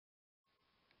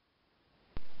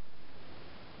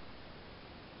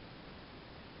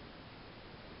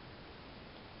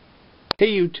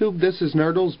Hey YouTube, this is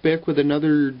Nardles back with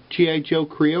another G.I. Joe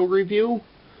Kreo review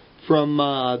from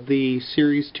the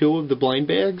Series 2 of the blind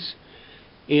bags.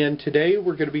 And today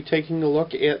we're going to be taking a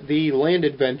look at the Land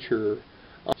Adventure.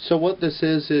 So what this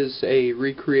is a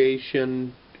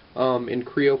recreation in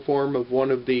Kreo form of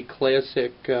one of the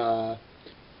classic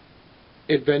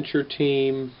Adventure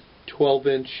Team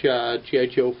 12-inch G.I.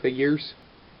 Joe figures.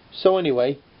 So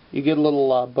anyway, you get a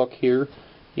little book here.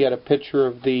 You got a picture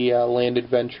of the Land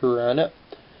Adventure on it,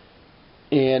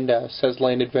 and says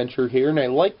Land Adventure here. And I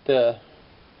like the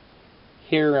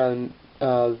hair on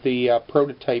the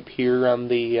prototype here on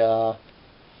the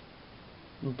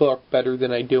book better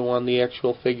than I do on the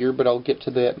actual figure, but I'll get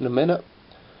to that in a minute.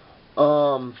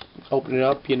 Open it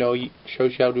up, you know,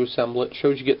 shows you how to assemble it,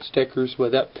 shows you get stickers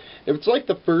with it. If it's like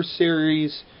the first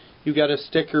series, you got a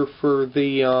sticker for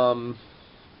the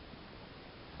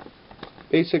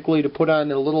basically to put on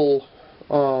a little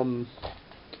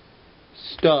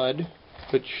stud,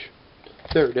 which,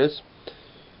 there it is,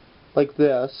 like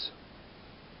this,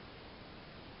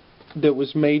 that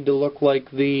was made to look like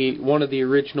one of the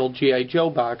original G.I. Joe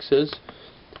boxes,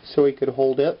 so he could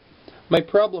hold it. My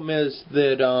problem is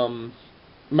that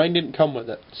mine didn't come with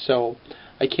it, so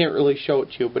I can't really show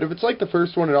it to you. But if it's like the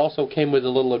first one, it also came with a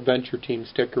little Adventure Team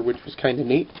sticker, which was kind of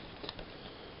neat.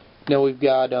 Now we've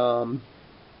got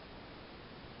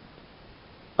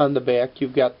on the back,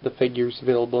 you've got the figures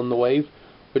available in the wave,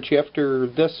 which after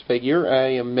this figure, I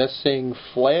am missing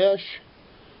Flash,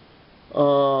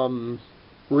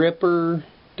 Ripper,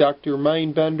 Dr.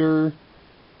 Mindbender,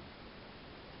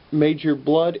 Major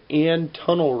Blood, and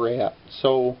Tunnel Rat.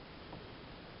 So,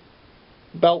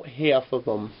 about half of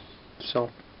them. So,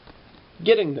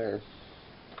 getting there.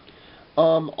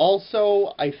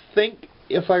 Also, I think,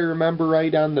 if I remember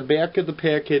right, on the back of the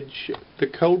package, the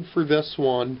code for this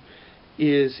one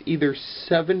is either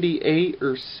 78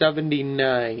 or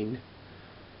 79,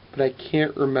 but I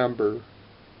can't remember.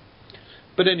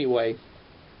 But anyway,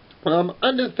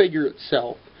 onto the figure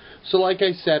itself. So like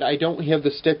I said, I don't have the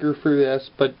sticker for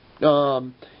this, but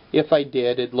if I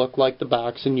did, it'd look like the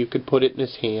box and you could put it in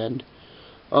his hand.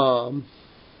 But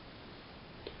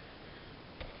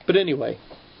anyway,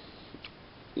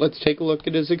 let's take a look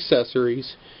at his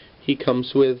accessories. He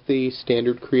comes with the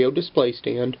standard Kreo display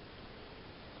stand,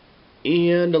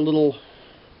 and a little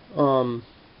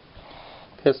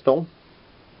pistol.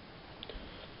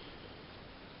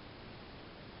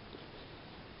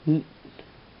 And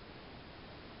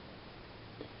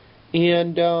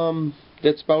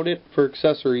that's about it for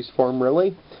accessories for him,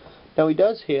 really. Now he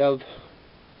does have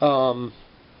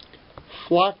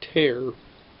flocked hair,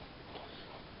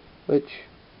 which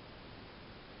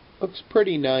looks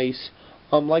pretty nice.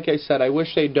 Like I said, I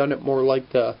wish they'd done it more like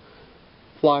the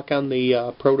flock on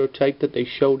the prototype that they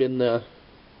showed in the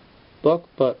book,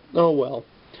 but oh well.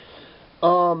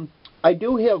 I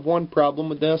do have one problem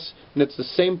with this, and it's the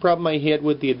same problem I had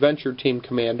with the Adventure Team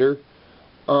Commander.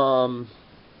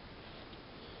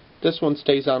 This one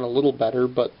stays on a little better,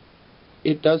 but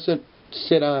it doesn't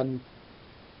sit on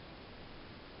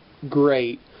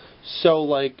great. So,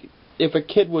 like, if a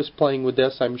kid was playing with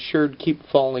this, I'm sure it'd keep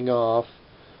falling off.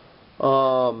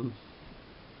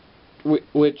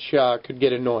 Which could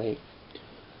get annoying.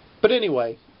 But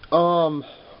anyway,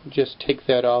 just take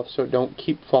that off so it don't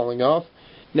keep falling off.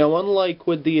 Now, unlike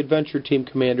with the Adventure Team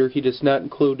Commander, he does not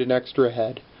include an extra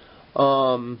head.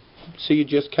 So you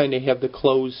just kind of have the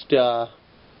closed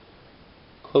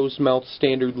mouth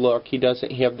standard look. He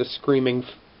doesn't have the screaming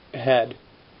head.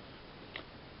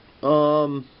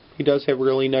 He does have a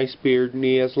really nice beard, and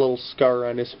he has a little scar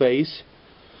on his face.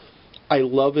 I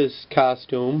love his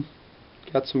costume.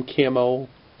 Got some camo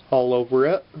all over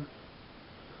it,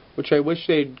 which I wish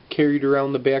they'd carried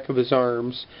around the back of his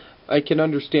arms. I can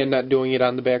understand not doing it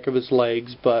on the back of his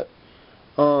legs, but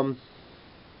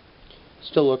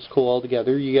still looks cool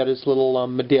altogether. You got his little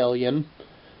medallion,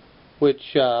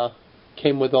 which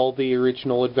came with all the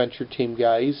original Adventure Team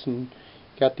guys, and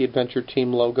got the Adventure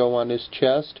Team logo on his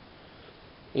chest,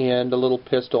 and a little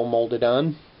pistol molded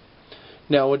on.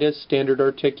 Now it is standard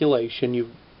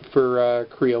articulation. For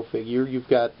Kreo figure, you've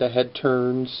got the head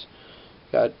turns,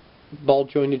 got ball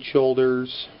jointed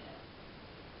shoulders,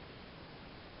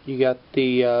 you got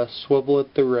the swivel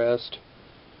at the wrist,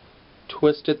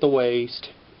 twist at the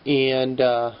waist, and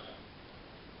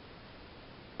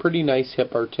pretty nice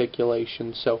hip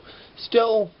articulation. So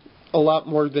still a lot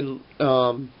more than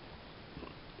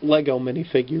Lego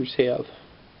minifigures have.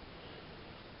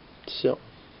 So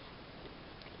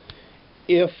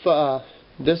if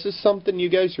this is something you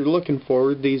guys are looking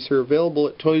for, these are available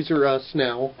at Toys R Us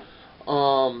now.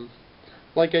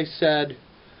 Like I said,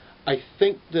 I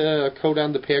think the code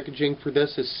on the packaging for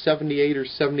this is 78 or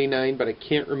 79, but I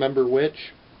can't remember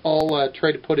which. I'll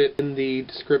try to put it in the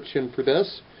description for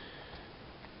this.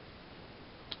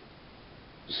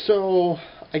 So,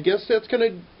 I guess that's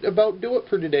going to about do it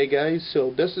for today, guys.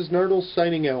 So, this is Nardle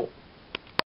signing out.